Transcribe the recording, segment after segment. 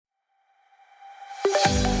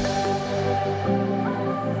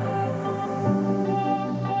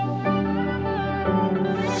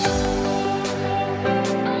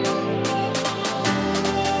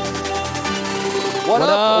What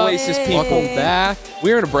up, Oasis people? Welcome back.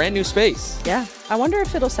 We're in a brand new space. Yeah. I wonder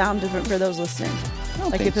if it'll sound different for those listening.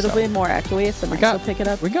 Like if it'll so. be more echoey, if the mics will pick it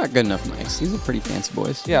up. We got good enough mics. These are pretty fancy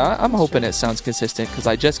boys. Yeah, I'm hoping it sounds consistent because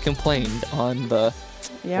I just complained on the,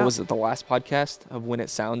 what was it, the last podcast of when it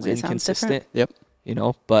sounds inconsistent. Yep. You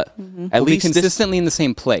know, but at We'll least be consistently in the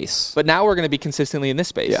same place. But now we're going to be consistently in this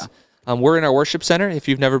space. Yeah. We're in our worship center. If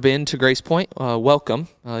you've never been to Grace Point, welcome.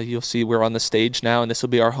 You'll see we're on the stage now, and this will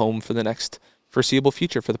be our home for the next foreseeable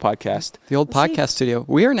future for the podcast. The old podcast studio.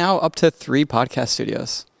 We are now up to 3 podcast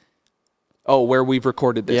studios. Oh, where we've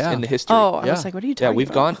recorded this in the history. Oh, I was like, what are you talking about? Yeah,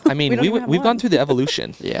 we've gone. I mean, we've gone through the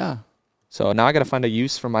evolution. Yeah. So now I got to find a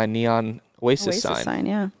use for my neon Oasis sign.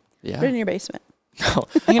 Yeah. Put it in your basement. No,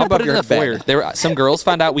 I'll put it in the foyer. Some girls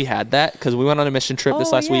found out we had that because we went on a mission trip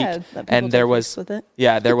this last week, and there was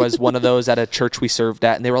one of those at a church we served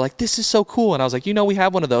at, and they were like, "This is so cool," and I was like, "You know, we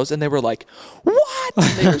have one of those," and they were like, "What?"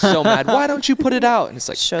 And they were so mad. Why don't you put it out? And it's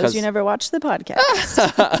like shows you never watched the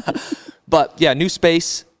podcast. But yeah, new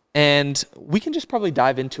space, and we can just probably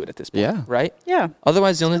dive into it at this point, right? Yeah.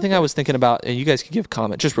 Otherwise, the only thing I was thinking about, and you guys can give a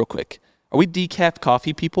comment just real quick. Are we decaf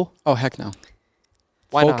coffee people? Oh heck no.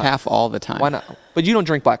 Why Full not? calf all the time. Why not? But you don't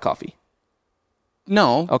drink black coffee.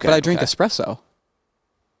 No, okay, but I drink espresso.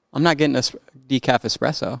 I'm not getting a decaf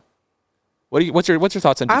espresso. What's your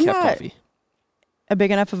thoughts on decaf coffee? A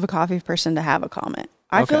big enough of a coffee person to have a comment.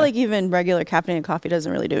 I feel like even regular caffeinated coffee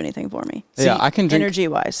doesn't really do anything for me. Yeah, I can drink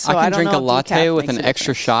energy-wise. So I can drink a don't know if latte decaf with makes an a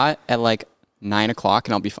extra difference. shot at like 9 o'clock,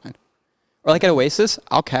 and I'll be fine. Or like at Oasis,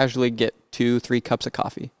 I'll casually get 2-3 cups of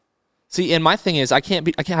coffee. See, and my thing is, I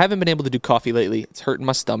haven't been able to do coffee lately. It's hurting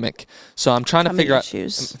my stomach, so I'm trying to figure out.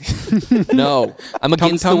 No, I'm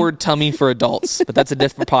against the word tummy for adults, but that's a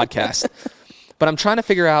different podcast. But I'm trying to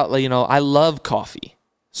figure out, like, I love coffee,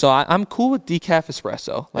 so I'm cool with decaf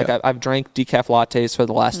espresso. Like I've drank decaf lattes for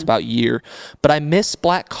the last about year, but I miss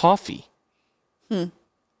black coffee.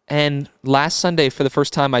 And last Sunday, for the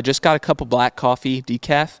first time, I just got a cup of black coffee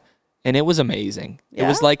decaf, and it was amazing. Yeah? It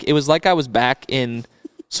was like I was back in.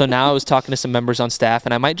 So now I was talking to some members on staff,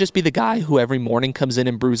 and I might just be the guy who every morning comes in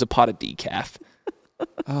and brews a pot of decaf.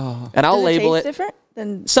 And I'll label it. Different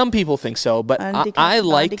than some people think so, but I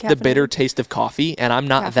like the bitter taste of coffee, and I'm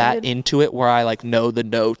not that into it where I like know the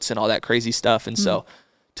notes and all that crazy stuff. And so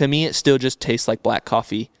to me, it still just tastes like black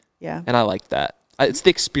coffee. Yeah. And I like that. It's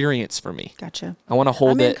the experience for me. Gotcha. I want to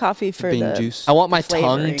hold it. Coffee for bean juice. I want my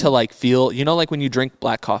tongue to like feel, like when you drink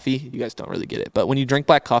black coffee, you guys don't really get it, but when you drink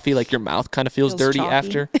black coffee, like your mouth kind of feels dirty chalky.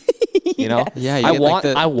 after, you know? Yeah.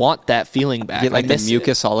 I want that feeling back. You get like the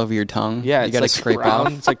mucus all over your tongue. Yeah. You got to scrape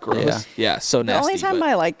out. It's like gross. Yeah. So nasty. The only time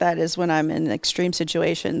I like that is when I'm in extreme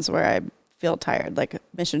situations where I feel tired, like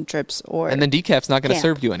mission trips or. And then decaf's not going to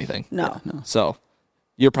serve you anything. No. So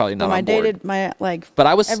you're probably not on board.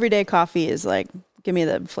 But everyday coffee is like, give me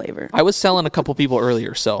the flavor. I was selling a couple people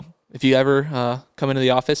earlier, so if you ever come into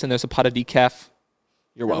the office and there's a pot of decaf,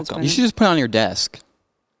 you're welcome. You should just put it on your desk.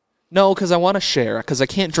 No, because I want to share, because I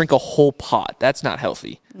can't drink a whole pot. That's not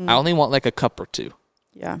healthy. I only want like a cup or two.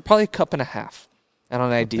 Yeah. Probably a cup and a half on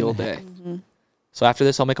an ideal day. So after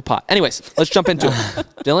this, I'll make a pot. Anyways, let's jump into it.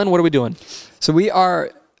 Dylan, what are we doing? So we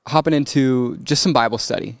are hopping into just some Bible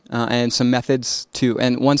study and some methods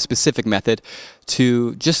and one specific method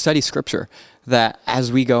to just study Scripture. That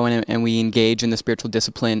as we go in and we engage in the spiritual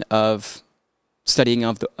discipline of studying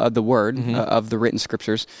of the Word, of the written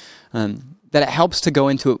Scriptures, that it helps to go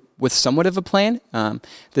into it with somewhat of a plan.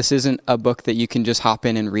 This isn't a book that you can just hop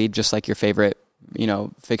in and read just like your favorite,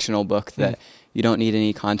 fictional book that you don't need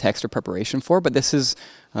any context or preparation for. But this is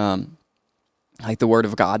like the Word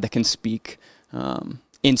of God that can speak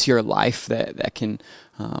into your life, that can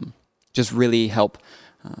just really help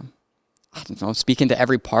speak into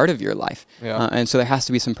every part of your life. Yeah. And so there has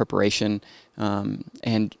to be some preparation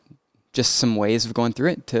and just some ways of going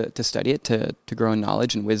through it to study it, to grow in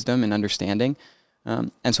knowledge and wisdom and understanding.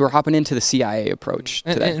 And so we're hopping into the C.I.A. approach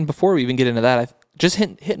today. And before we even get into that, I've just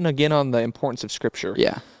hitting again on the importance of Scripture.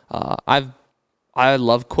 Yeah. I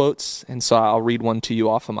love quotes, and so I'll read one to you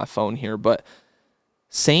off of my phone here. But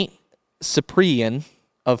Saint Cyprian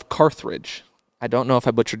of Carthage, I don't know if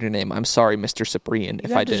I butchered your name. I'm sorry, Mr. Cyprian,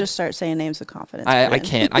 if I did. You just start saying names with confidence. I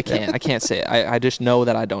can't say it. I just know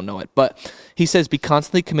that I don't know it. But he says, be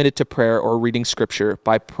constantly committed to prayer or reading Scripture.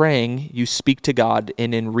 By praying, you speak to God,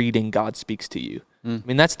 and in reading, God speaks to you. I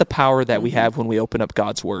mean, that's the power that we have when we open up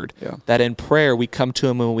God's Word. Yeah. That in prayer, we come to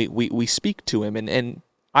Him and we speak to Him. And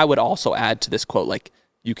I would also add to this quote, like,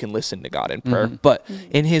 you can listen to God in prayer. But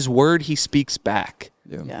in His Word, He speaks back.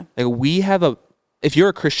 Yeah. Like if you're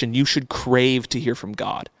a Christian, you should crave to hear from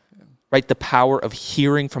God. right? The power of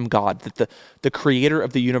hearing from God, that the creator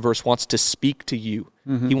of the universe wants to speak to you.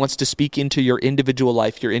 He wants to speak into your individual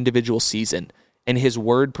life, your individual season. And his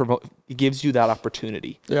word gives you that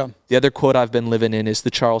opportunity. Yeah. The other quote I've been living in is the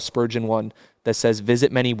Charles Spurgeon one that says,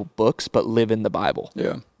 visit many books, but live in the Bible.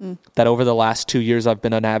 Yeah. That over the last 2 years, I've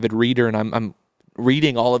been an avid reader, and I'm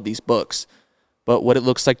reading all of these books. But what it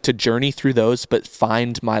looks like to journey through those, but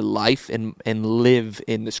find my life and live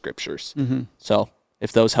in the scriptures. So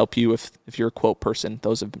if those help you, if you're a quote person,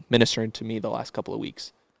 those have been ministering to me the last couple of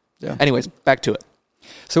weeks. Yeah. Anyways, back to it.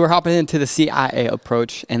 So we're hopping into the C.I.A.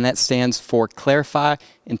 approach, and that stands for clarify,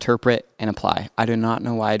 interpret, and apply. I do not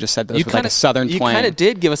know why I just said those with like a southern twang. You kind of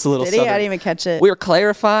did give us a little southern. I didn't even catch it. We were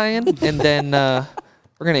clarifying, and then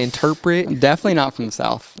we're going to interpret. I'm definitely not from the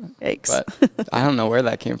South. Yikes. But I don't know where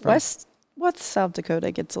that came from. What's South Dakota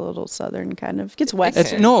gets a little southern kind of. Gets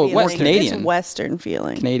western. West Canadian. It's western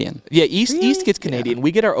feeling. Canadian. Yeah, East gets Canadian. Yeah.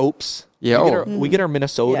 We get our Opes. Yeah. We get our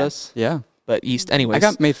Minnesotas. Yeah. But East, anyways. I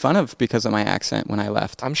got made fun of because of my accent when I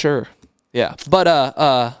left. I'm sure. Yeah.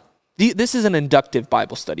 But this is an inductive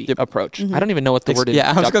Bible study approach. I don't even know what the word inductive.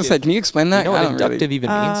 Yeah, I was going to say, can you explain that? You know what inductive even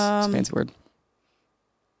means? It's a fancy word.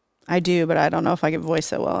 I do, but I don't know if I can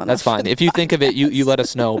voice it well enough. That's fine. If you think of it, you let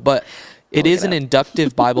us know. But it is an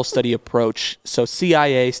inductive Bible study approach. So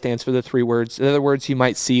C.I.A. stands for the three words. The other words you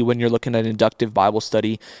might see when you're looking at inductive Bible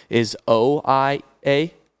study is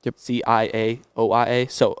O-I-A. Yep. C.I.A., O-I-A.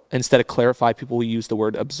 So instead of clarify, people will use the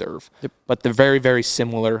word observe. Yep. But they're very, very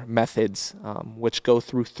similar methods, which go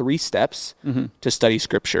through 3 steps to study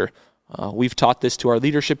Scripture. We've taught this to our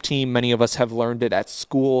leadership team. Many of us have learned it at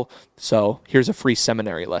school. So here's a free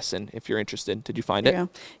seminary lesson if you're interested. Did you find it?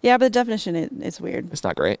 Yeah, but the definition, it's weird. It's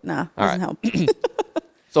not great? Nah, doesn't help.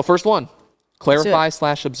 So first one,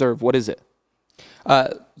 clarify/observe. What is it?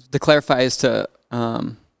 The clarify is to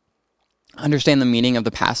understand the meaning of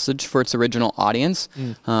the passage for its original audience.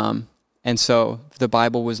 And so the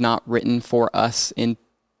Bible was not written for us in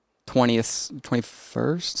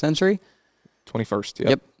 21st century. 21st,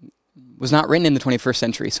 Yep. Was not written in the 21st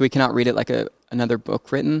century, so we cannot read it like another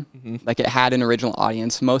book written. Like it had an original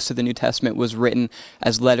audience. Most of the New Testament was written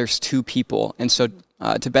as letters to people. And so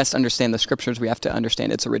to best understand the scriptures, we have to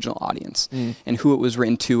understand its original audience and who it was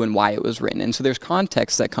written to and why it was written. And so there's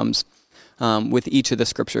context that comes with each of the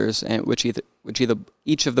scriptures, and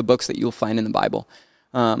each of the books that you'll find in the Bible.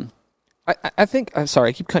 I think, I'm sorry,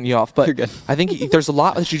 I keep cutting you off, but you're good. I think there's a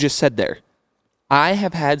lot that you just said there. I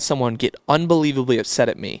have had someone get unbelievably upset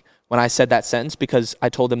at me when I said that sentence because I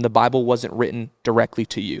told them the Bible wasn't written directly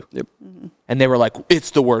to you. Yep. And they were like,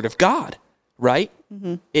 it's the word of God, right?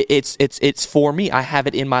 It's for me. I have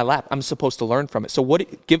it in my lap. I'm supposed to learn from it. So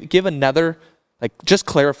give another, just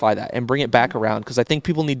clarify that and bring it back around, because I think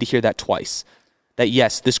people need to hear that twice. That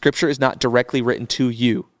yes, the scripture is not directly written to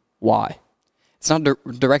you. Why? It's not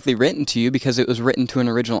directly written to you because it was written to an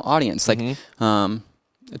original audience.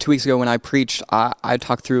 2 weeks ago when I preached, I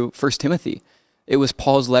talked through 1 Timothy. It was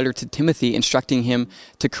Paul's letter to Timothy instructing him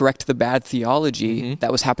to correct the bad theology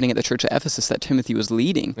that was happening at the church of Ephesus that Timothy was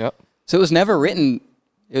leading. Yep. So it was never written,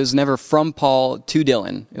 it was never from Paul to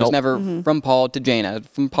Dylan. It was never from Paul to Jaena,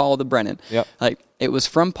 from Paul to Brennen. Yep. It was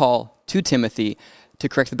from Paul to Timothy to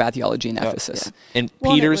correct the bad theology in Ephesus. Yeah. And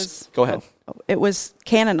Peter's, go ahead. It was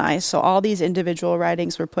canonized, so all these individual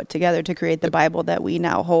writings were put together to create the Bible that we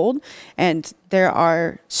now hold. And there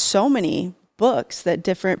are so many books that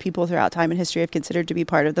different people throughout time and history have considered to be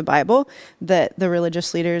part of the Bible that the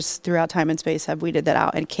religious leaders throughout time and space have weeded that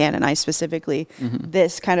out and canonized specifically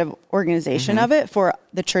this kind of organization of it for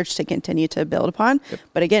the church to continue to build upon. Yep.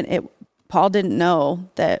 But again, Paul didn't know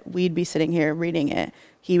that we'd be sitting here reading it.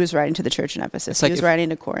 He was writing to the church in Ephesus. He was writing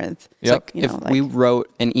to Corinth. Yep. We wrote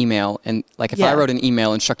an email, and I wrote an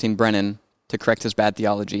email instructing Brennen to correct his bad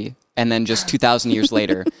theology, and then just 2,000 years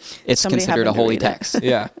later, it's considered a holy text.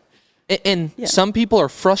 Yeah. And some people are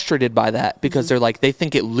frustrated by that because they're like, they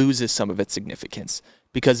think it loses some of its significance.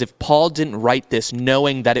 Because if Paul didn't write this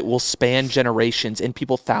knowing that it will span generations and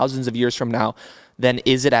people thousands of years from now, then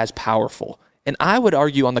is it as powerful? And I would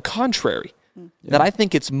argue on the contrary. That I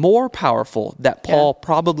think it's more powerful that Paul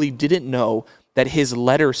probably didn't know that his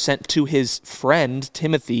letter sent to his friend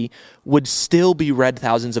Timothy would still be read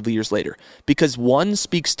thousands of years later. Because one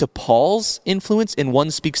speaks to Paul's influence and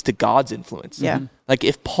one speaks to God's influence. Yeah.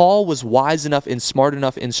 If Paul was wise enough and smart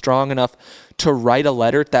enough and strong enough to write a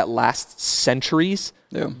letter that lasts centuries,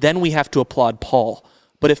 then we have to applaud Paul.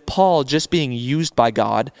 But if Paul just being used by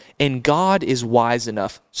God, and God is wise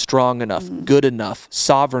enough, strong enough, good enough,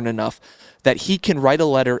 sovereign enough, that he can write a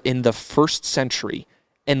letter in the 1st century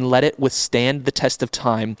and let it withstand the test of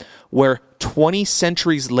time, where 20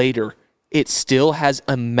 centuries later, it still has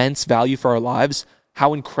immense value for our lives.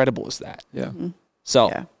 How incredible is that? Yeah. Mm-hmm.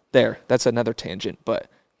 So that's another tangent, but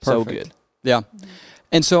so good. Yeah.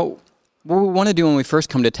 And so what we want to do when we first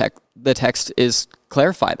come to the text is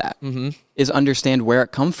clarify that, is understand where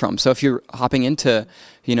it comes from. So if you're hopping into,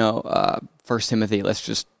 1 Timothy, let's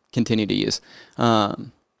just continue to use,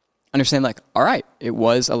 understand like, all right, it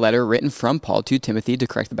was a letter written from Paul to Timothy to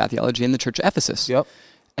correct the bad theology in the church of Ephesus. Yep.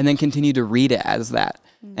 And then continue to read it as that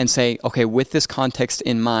and say, okay, with this context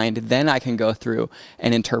in mind, then I can go through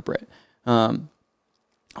and interpret.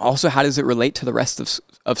 Also, how does it relate to the rest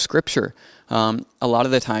of Scripture? A lot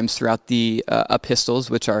of the times throughout the epistles,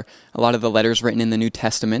 which are a lot of the letters written in the New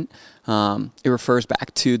Testament, it refers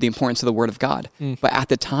back to the importance of the Word of God. But at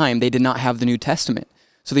the time, they did not have the New Testament.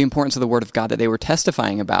 So the importance of the Word of God that they were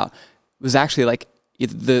testifying about was actually like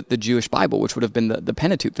the Jewish Bible, which would have been the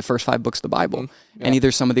Pentateuch, the first 5 books of the Bible, and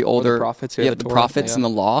either some of the older prophets, the prophets and the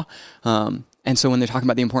law. And so when they're talking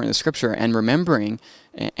about the importance of Scripture and remembering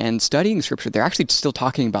and studying Scripture, they're actually still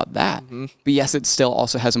talking about that. But yes, it still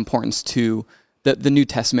also has importance to the New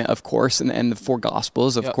Testament, of course, and the 4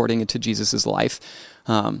 Gospels according to Jesus' life.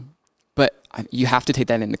 But you have to take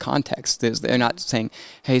that into context. They're not saying,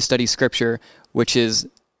 hey, study Scripture, which is,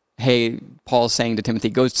 hey, Paul's saying to Timothy,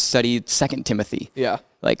 go study 2 Timothy. Yeah.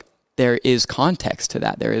 Like, there is context to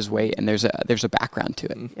that. There is weight, and there's a background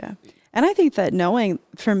to it. Yeah. And I think that knowing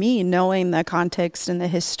the context and the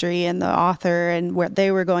history and the author and what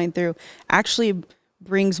they were going through actually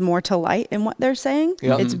brings more to light in what they're saying.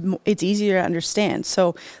 Yep. It's easier to understand.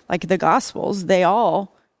 So like the Gospels, they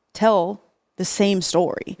all tell the same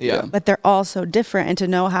story, but they're all so different. And to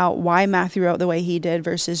know why Matthew wrote the way he did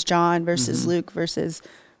versus John versus Luke versus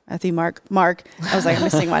Matthew, Mark. I was like, I'm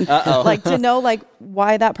missing one. Like to know like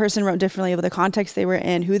why that person wrote differently, the context they were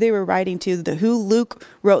in, who they were writing to, who Luke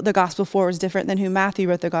wrote the gospel for was different than who Matthew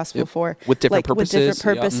wrote the gospel for. With different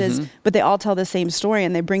purposes. But they all tell the same story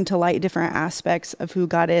and they bring to light different aspects of who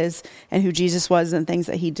God is and who Jesus was and things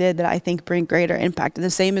that he did that I think bring greater impact. And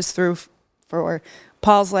the same is true for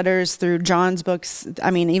Paul's letters, through John's books.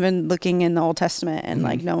 I mean, even looking in the Old Testament and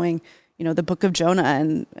like knowing, the book of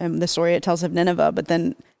Jonah and the story it tells of Nineveh, but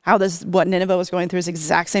then what Nineveh was going through is the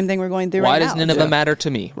exact same thing we're going through right now. Why does Nineveh matter to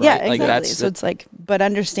me? Right? Yeah, exactly. So it's like, but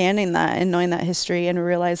understanding that and knowing that history and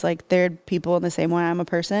realize like they're people in the same way I'm a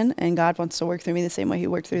person and God wants to work through me the same way he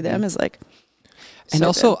worked through them is like. And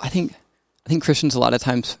also, I think Christians a lot of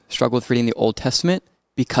times struggle with reading the Old Testament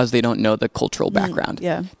because they don't know the cultural background.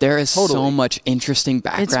 Yeah. There is so much interesting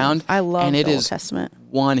background. I love the Old Testament.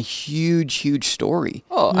 One huge story.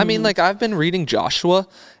 Oh, I mean, like I've been reading Joshua,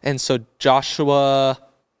 and so Joshua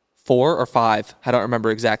 4 or 5, I don't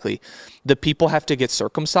remember exactly. The people have to get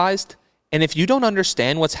circumcised, and if you don't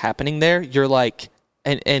understand what's happening there, you're like,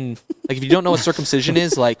 and like if you don't know what circumcision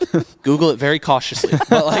is, like Google it very cautiously.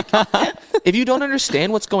 But like if you don't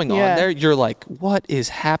understand what's going on there, you're like, what is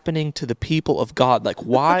happening to the people of God? Like,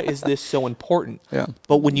 why is this so important? Yeah.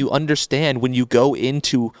 But when you understand, when you go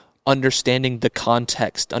into understanding the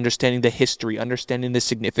context, understanding the history, understanding the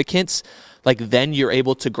significance, like then you're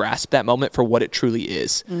able to grasp that moment for what it truly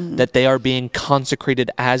is, that they are being consecrated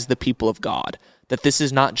as the people of God, that this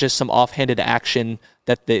is not just some offhanded action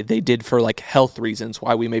that they did for like health reasons,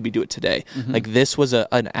 why we maybe do it today. Like this was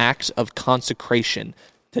an act of consecration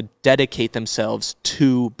to dedicate themselves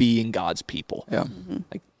to being God's people. Yeah.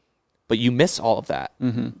 Like, but you miss all of that.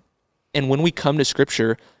 And when we come to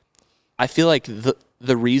Scripture, I feel like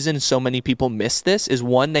the reason so many people miss this is,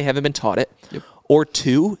 one, they haven't been taught it, or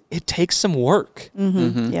two, it takes some work.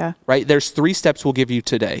 Yeah. Right? There's 3 steps we'll give you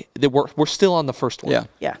today. We're still on the first one.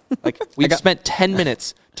 Yeah. Like we've spent 10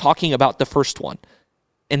 minutes talking about the first one.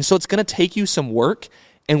 And so it's going to take you some work,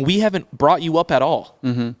 and we haven't brought you up at all.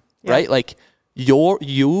 Right? Like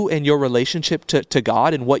you and your relationship to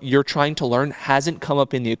God and what you're trying to learn hasn't come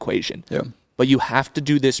up in the equation. Yeah. But you have to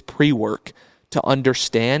do this pre-work to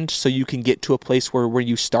understand, so you can get to a place where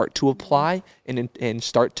you start to apply and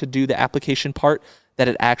start to do the application part, that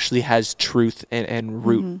it actually has truth and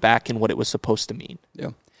root back in what it was supposed to mean.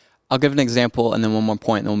 Yeah. I'll give an example and then one more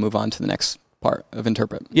point, and then we'll move on to the next part of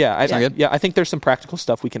interpret. Yeah, I think there's some practical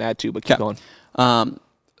stuff we can add to, but keep going. So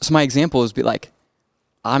my example is like,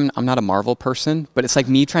 I'm not a Marvel person, but it's like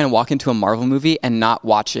me trying to walk into a Marvel movie and not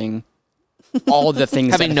watching all the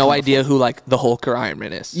things. Having no idea who like the Hulk or Iron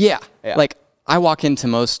Man is. Yeah. Like I walk into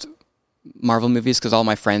most Marvel movies because all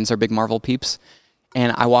my friends are big Marvel peeps.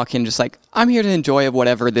 And I walk in just like, I'm here to enjoy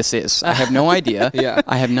whatever this is. I have no idea.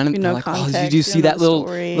 I have none of them. Like, context, did you see that little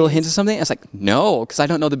hint of something? I was like, no, because I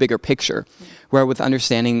don't know the bigger picture. Where with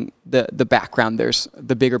understanding the background, there's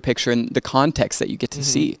the bigger picture and the context that you get to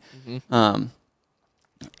see.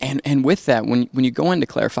 And with that, when you go in to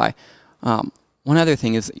clarify, one other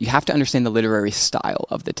thing is you have to understand the literary style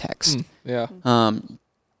of the text.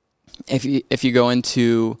 If you go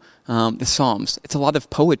into the Psalms, it's a lot of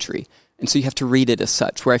poetry. And so you have to read it as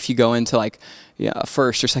such. Where if you go into like 1st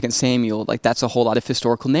or 2nd Samuel, like that's a whole lot of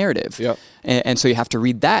historical narrative. Yep. And so you have to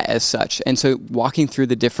read that as such. And so walking through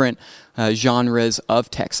the different genres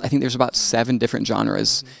of text, I think there's about 7 different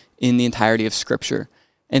genres in the entirety of Scripture.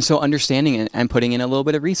 And so understanding it and putting in a little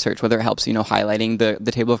bit of research, whether it helps, highlighting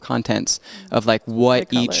the table of contents of like what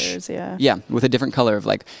the each, colors, with a different color of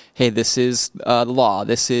like, hey, this is the law,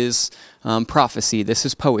 this is prophecy, this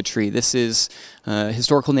is poetry, this is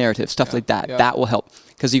historical narrative, stuff like that. That will help.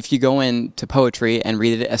 Because if you go into poetry and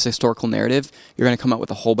read it as a historical narrative, you're going to come up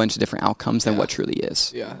with a whole bunch of different outcomes than what truly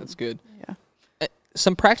is. Yeah, that's good. Yeah.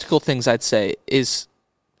 Some practical things I'd say is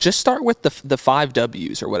just start with the 5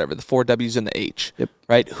 W's or whatever, the 4 W's and the H,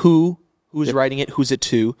 right? Who's writing it? Who's it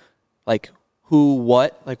to? Like who,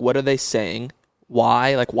 what, like what are they saying?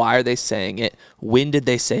 Why, like why are they saying it? When did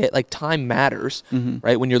they say it? Like time matters,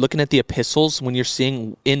 right? When you're looking at the epistles, when you're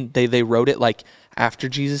seeing they wrote it like after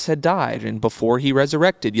Jesus had died and before he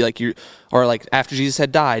resurrected, or like after Jesus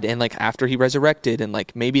had died and like after he resurrected, and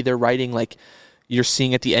like maybe they're writing like, you're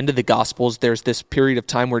seeing at the end of the Gospels, there's this period of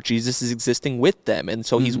time where Jesus is existing with them. And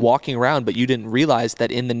so he's walking around, but you didn't realize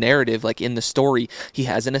that in the narrative, like in the story, he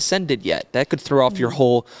hasn't ascended yet. That could throw off your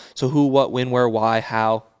whole, so who, what, when, where, why,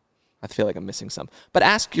 how. I feel like I'm missing some. But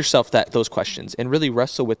ask yourself those questions and really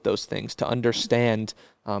wrestle with those things to understand.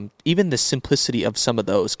 Even the simplicity of some of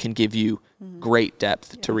those can give you great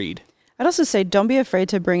depth to read. I'd also say don't be afraid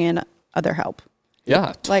to bring in other help.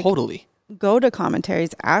 Yeah, totally. Go to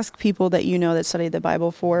commentaries, ask people that that study the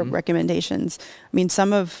Bible for recommendations.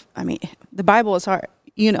 The Bible is hard.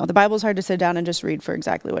 The Bible is hard to sit down and just read for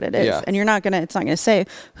exactly what it is. And it's not going to say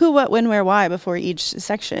who, what, when, where, why before each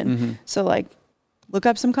section. So look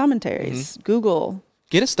up some commentaries, Google.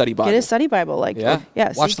 Get a study Bible. Watch the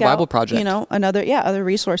Bible Project. Other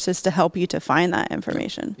resources to help you to find that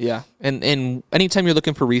information. Yeah. And anytime you're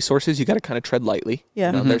looking for resources, you got to kind of tread lightly.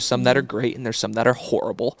 Yeah. There's some that are great and there's some that are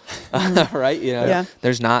horrible. Right?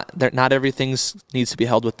 There's not everything needs to be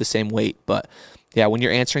held with the same weight, but when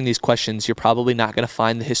you're answering these questions, you're probably not going to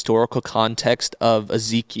find the historical context of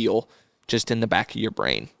Ezekiel just in the back of your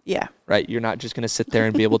brain. Yeah. Right? You're not just going to sit there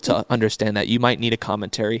and be able to understand that. You might need a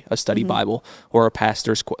commentary, a study Bible, or a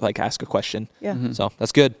pastor's ask a question. Yeah. So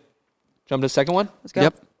that's good. Jump to the second one? Let's go.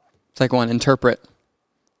 Yep. Second one, interpret.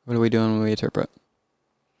 What are we doing when we interpret?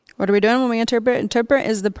 Interpret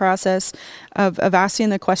is the process of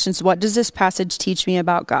asking the questions, what does this passage teach me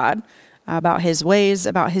about God? About his ways,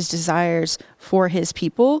 about his desires for his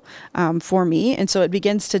people, for me. And so it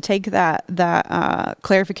begins to take that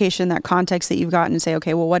clarification, that context that you've gotten and say,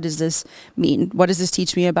 okay, well, what does this mean? What does this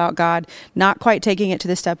teach me about God? Not quite taking it to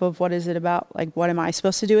the step of what is it about? Like, what am I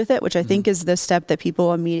supposed to do with it? Which I think is the step that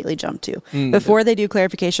people immediately jump to. Before they do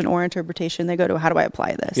clarification or interpretation, they go to, how do I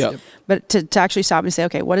apply this? Yep. But to actually stop and say,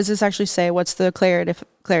 okay, what does this actually say? What's the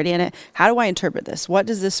clarity in it? How do I interpret this? What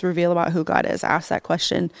does this reveal about who God is? Ask that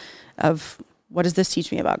question of, what does this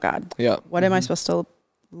teach me about God? Yeah. What am I supposed to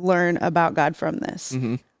learn about God from this?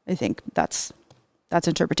 I think that's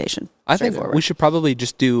interpretation. I think we should probably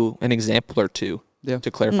just do an example or two to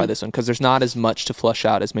clarify this one, because there's not as much to flush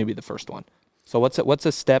out as maybe the first one. So what's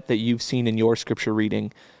a step that you've seen in your scripture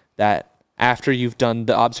reading that after you've done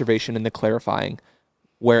the observation and the clarifying,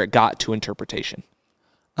 where it got to interpretation?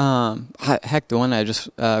 Heck, the one I just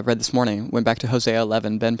read this morning, went back to Hosea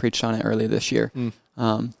 11. Ben preached on it earlier this year.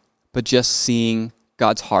 But just seeing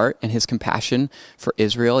God's heart and his compassion for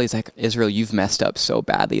Israel, he's like, Israel, you've messed up so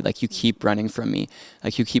badly. Like, you keep running from me.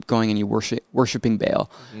 Like, you keep going and you worshiping Baal.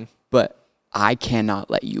 But I cannot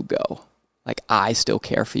let you go. Like, I still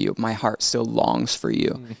care for you. My heart still longs for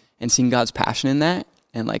you. And seeing God's passion in that,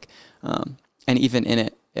 and like, and even in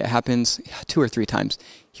it, it happens 2 or 3 times.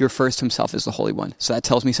 He refers to himself as the Holy One. So that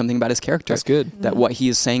tells me something about his character. That's good. That what he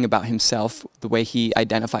is saying about himself, the way he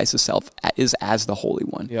identifies himself, is as the Holy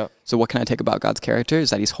One. Yep. So what can I take about God's character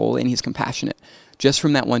is that he's holy and he's compassionate. Just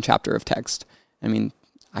from that one chapter of text. I mean,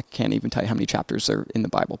 I can't even tell you how many chapters are in the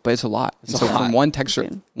Bible, but it's a lot. From one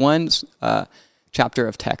chapter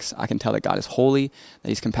of text, I can tell that God is holy, that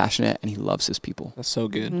he's compassionate, and he loves his people. That's so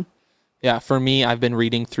good. Yeah, for me, I've been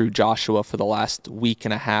reading through Joshua for the last week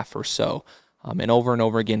and a half or so. And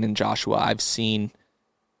over again in Joshua, I've seen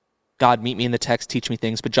God, meet me in the text, teach me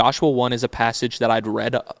things. But Joshua 1 is a passage that I'd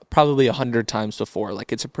read probably 100 times before.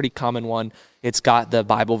 Like, it's a pretty common one. It's got the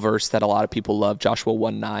Bible verse that a lot of people love, Joshua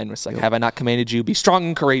 1:9, where it's like, have I not commanded you? Be strong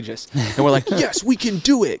and courageous. And we're like, yes, we can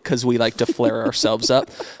do it, because we like to flare ourselves up.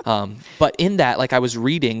 But in that, like, I was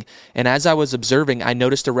reading, and as I was observing, I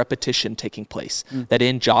noticed a repetition taking place. That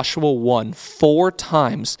in Joshua 1, 4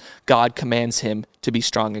 times, God commands him to be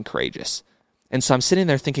strong and courageous. And so I'm sitting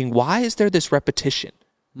there thinking, why is there this repetition?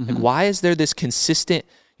 Like, why is there this consistent,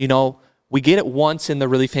 we get it once in the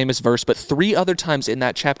really famous verse, but 3 other times in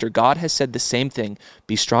that chapter, God has said the same thing,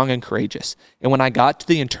 be strong and courageous. And when I got to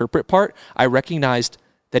the interpret part, I recognized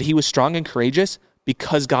that he was strong and courageous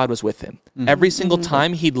because God was with him. Every single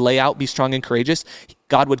time he'd lay out, be strong and courageous,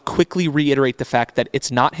 God would quickly reiterate the fact that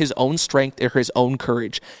it's not his own strength or his own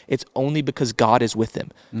courage. It's only because God is with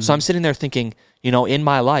him. So I'm sitting there thinking, in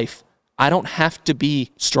my life, I don't have to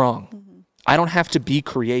be strong. I don't have to be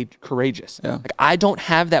courageous. Yeah. Like, I don't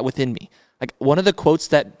have that within me. Like, one of the quotes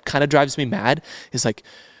that kind of drives me mad is like,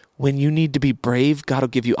 when you need to be brave, God will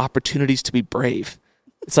give you opportunities to be brave.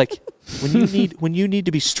 It's like, when you need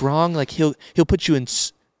to be strong, like he'll put you in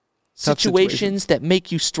situations that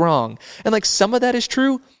make you strong. And like, some of that is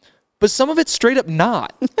true, but some of it's straight up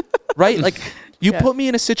not. Right? Like, you put me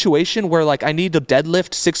in a situation where, like, I need to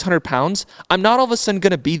deadlift 600 pounds. I'm not all of a sudden going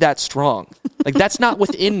to be that strong. Like, that's not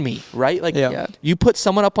within me, right? Like, you put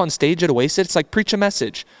someone up on stage at Oasis, it's like, preach a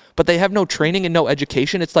message, but they have no training and no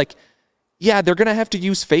education. It's like, yeah, they're going to have to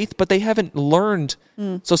use faith, but they haven't learned.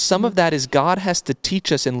 So some of that is God has to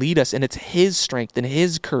teach us and lead us, and it's his strength and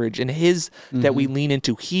his courage and his that we lean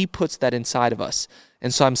into. He puts that inside of us.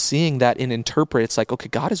 And so I'm seeing that in interpret. It's like, okay,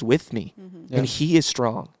 God is with me, and he is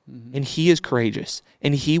strong, and he is courageous,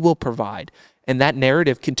 and he will provide. And that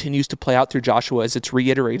narrative continues to play out through Joshua as it's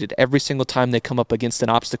reiterated every single time they come up against an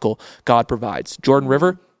obstacle. God provides. Jordan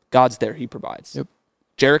River, God's there, he provides.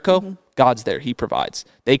 Jericho, God's there, he provides.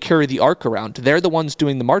 They carry the ark around. They're the ones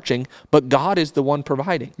doing the marching, but God is the one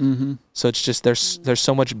providing. So it's just, there's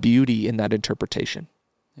so much beauty in that interpretation.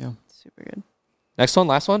 Yeah. Super good. Next one,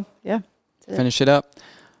 last one? Yeah. Finish it up.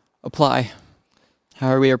 Apply. How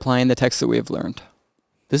are we applying the text that we have learned?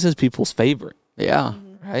 This is people's favorite. Yeah.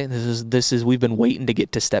 Right? This is we've been waiting to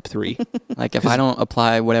get to step 3. Like, if I don't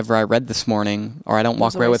apply whatever I read this morning, or I don't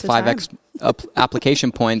walk away with 5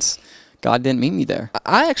 application points, God didn't meet me there.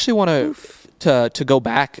 I actually want to go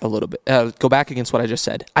back a little bit, go back against what I just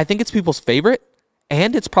said. I think it's people's favorite,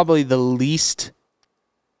 and it's probably the least,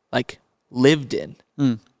 like, lived in.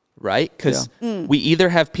 Right? Because we either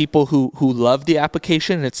have people who love the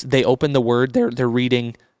application, and they open the word, they're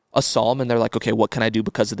reading a psalm, and they're like, okay, what can I do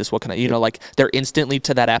because of this? What can I, like, they're instantly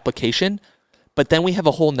to that application. But then we have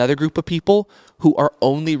a whole nother group of people who are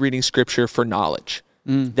only reading scripture for knowledge.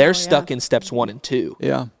 They're stuck in steps 1 and 2.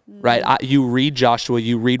 Yeah. Right? You read Joshua,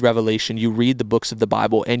 you read Revelation, you read the books of the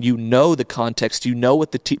Bible, and you know the context, you know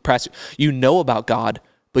what you know about God,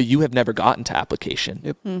 but you have never gotten to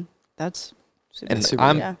application. That's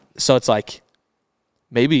so it's like,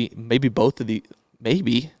 maybe both of the,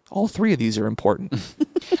 maybe all 3 of these are important.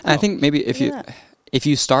 I think maybe if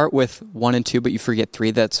you start with 1 and 2, but you forget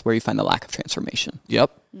 3, that's where you find the lack of transformation.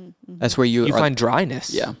 Yep. That's where you find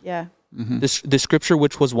dryness. Yeah. The scripture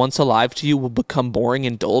which was once alive to you will become boring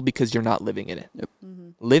and dull because you're not living in it.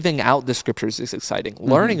 Living out the scriptures is exciting.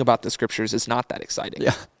 Learning about the scriptures is not that exciting.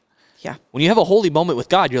 Yeah. When you have a holy moment with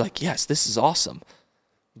God, you're like, yes, this is awesome.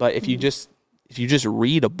 But if you just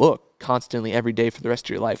read a book constantly every day for the rest of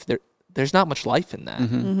your life, there's not much life in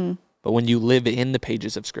that. But when you live in the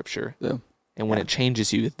pages of scripture, and when it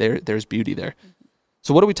changes you, there's beauty there.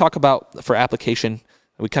 So what do we talk about for application?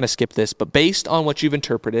 We kind of skipped this, but based on what you've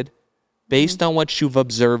interpreted, based on what you've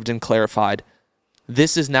observed and clarified,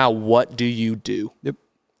 this is now, what do you do?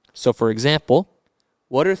 So for example,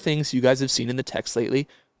 what are things you guys have seen in the text lately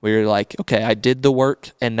where you're like, okay, I did the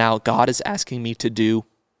work, and now God is asking me to do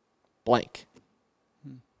blank?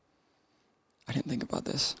 I didn't think about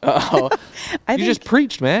this. You just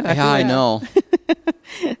preached, man. I know.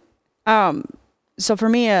 So for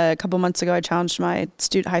me, a couple months ago, I challenged my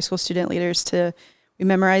high school student leaders we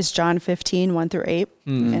memorized John 15, 1 through 8.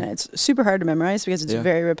 And it's super hard to memorize because it's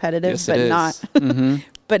very repetitive,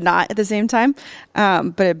 but not at the same time.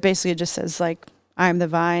 But it basically just says, like, I am the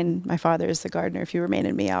vine, my Father is the gardener. If you remain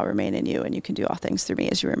in me, I'll remain in you, and you can do all things through me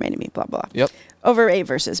as you remain in me, blah, blah. Over 8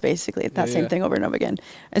 verses, basically. That same thing over and over again.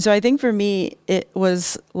 And so I think for me, it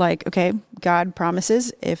was like, okay, God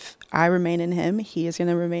promises if I remain in him, he is going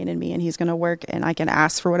to remain in me, and he's going to work, and I can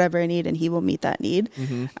ask for whatever I need, and he will meet that need.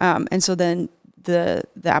 And so then the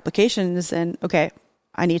application is then, okay,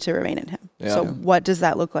 I need to remain in him. So what does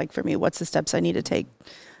that look like for me? What's the steps I need to take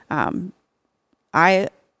I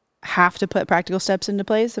have to put practical steps into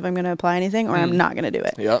place if I'm going to apply anything, or I'm not going to do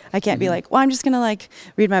it. Yep. I can't be like, well, I'm just going to like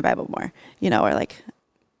read my Bible more, or like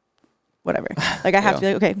whatever. Like I have to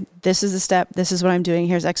be like, okay, this is the step. This is what I'm doing.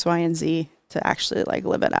 Here's X, Y, and Z to actually like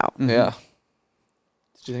live it out. Yeah.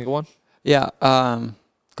 Did you think of one? Yeah.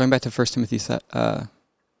 Going back to 1 Timothy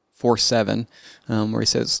 4:7, where he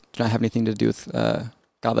says, do not have anything to do with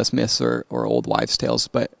godless myths or old wives' tales,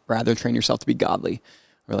 but rather train yourself to be godly.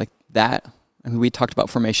 Or like that. I mean, we talked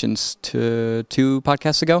about formations 2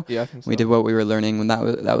 podcasts ago. Yeah, I think so. We did what we were learning when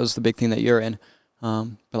that was the big thing that you're in.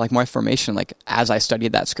 But like my formation, like as I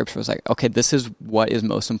studied that scripture, I was like, okay, this is what is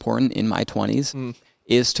most important in my 20s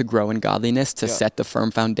is to grow in godliness, to set the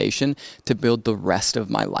firm foundation, to build the rest of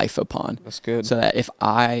my life upon. That's good. So that if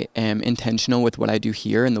I am intentional with what I do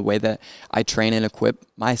here and the way that I train and equip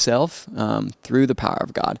myself through the power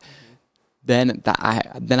of God, then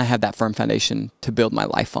I have that firm foundation to build my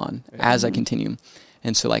life on as I continue.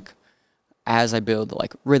 And so like, as I build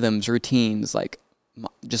like rhythms, routines, like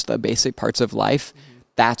just the basic parts of life,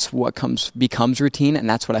 that's what becomes routine. And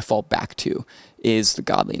that's what I fall back to is the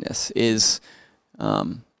godliness, is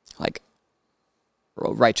like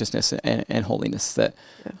righteousness and holiness that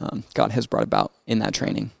God has brought about in that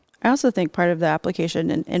training. I also think part of the application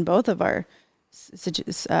in both of our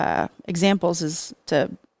examples is to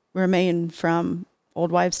refrain from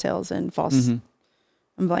old wives' tales and false. I'm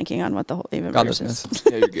blanking on what the whole even verse is.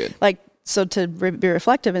 Yeah, you're good. Like, so to be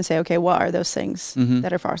reflective and say, okay, what are those things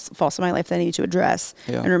that are false in my life that I need to address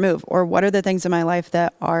and remove? Or what are the things in my life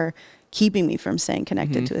that are keeping me from staying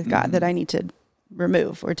connected to God that I need to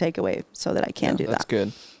remove or take away so that I can do that? That's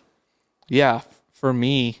good. Yeah, for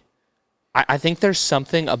me, I think there's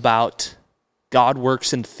something about God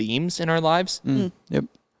works in themes in our lives. Yep.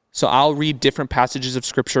 So I'll read different passages of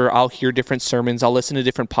scripture. I'll hear different sermons. I'll listen to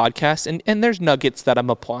different podcasts. And there's nuggets that I'm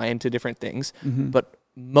applying to different things. But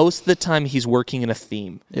most of the time he's working in a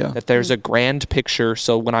theme. Yeah. That there's a grand picture.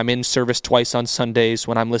 So when I'm in service twice on Sundays,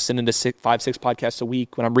 when I'm listening to 5-6 podcasts a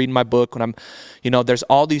week, when I'm reading my book, when I'm, there's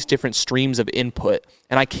all these different streams of input.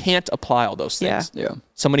 And I can't apply all those things. Yeah.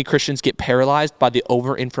 So many Christians get paralyzed by the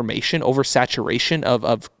oversaturation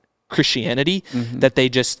of Christianity that they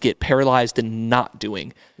just get paralyzed in not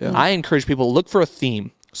doing. Yeah. I encourage people to look for a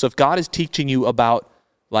theme. So if God is teaching you about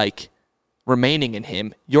like remaining in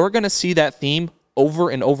him, you're going to see that theme over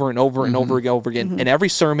and over and over and over again. In every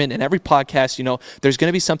sermon, in every podcast, there's going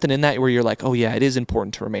to be something in that where you're like, oh yeah, it is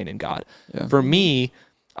important to remain in God. Yeah. For me,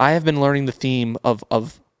 I have been learning the theme of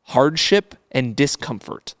hardship and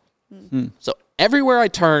discomfort. So everywhere I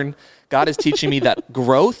turn, God is teaching me that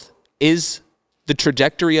growth is the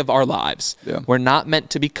trajectory of our lives. Yeah. We're not meant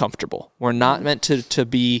to be comfortable. We're not meant to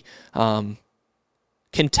be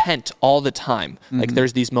content all the time. Like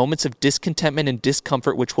there's these moments of discontentment and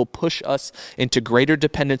discomfort which will push us into greater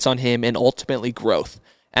dependence on him and ultimately growth.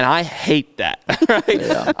 And I hate that. Right?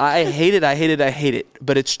 Yeah. I hate it,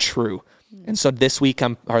 but it's true. And so this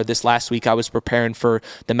last week, I was preparing for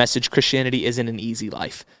the message, Christianity isn't an easy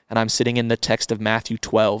life. And I'm sitting in the text of Matthew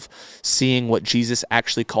 12, seeing what Jesus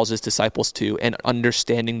actually calls his disciples to and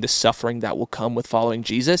understanding the suffering that will come with following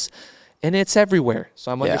Jesus. And it's everywhere.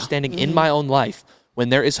 So I'm understanding in my own life, when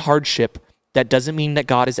there is hardship, that doesn't mean that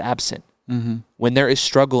God is absent. When there is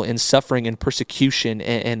struggle and suffering and persecution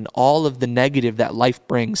and all of the negative that life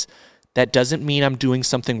brings, that doesn't mean I'm doing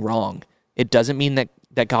something wrong. It doesn't mean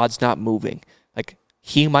that God's not moving. Like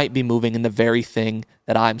he might be moving in the very thing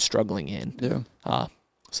that I'm struggling in. Yeah.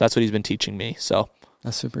 So that's what he's been teaching me. So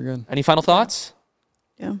that's super good. Any final thoughts?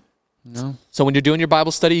 Yeah. No. So when you're doing your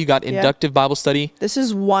Bible study, you got inductive Bible study. This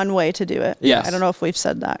is one way to do it. Yes. I don't know if we've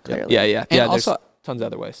said that clearly. Yeah. And also, there's tons of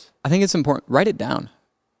other ways. I think it's important. Write it down.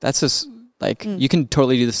 That's just like, you can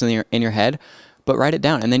totally do this in your head, but write it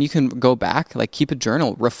down. And then you can go back, like keep a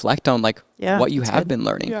journal, reflect on like what you have been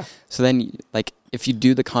learning. Yeah. So then like, if you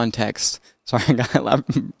do the context, sorry, I got loud.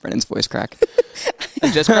 Brennen's voice crack.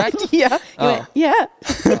 It just cracked? Yeah. Oh. Yeah.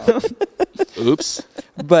 Oops.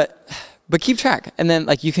 But keep track. And then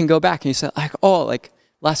like you can go back and you say like, oh, like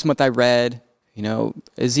last month I read,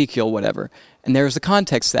 Ezekiel, whatever. And there's the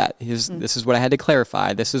context that this is what I had to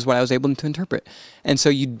clarify. This is what I was able to interpret. And so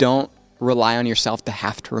you don't rely on yourself to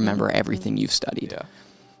have to remember everything you've studied. Yeah.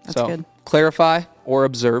 That's good. Clarify or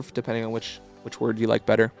observe, depending on which word you like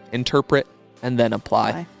better. Interpret and then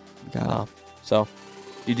apply. So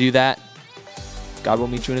you do that, God will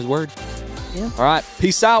meet you in his word. Yeah. All right.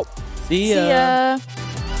 Peace out. See ya.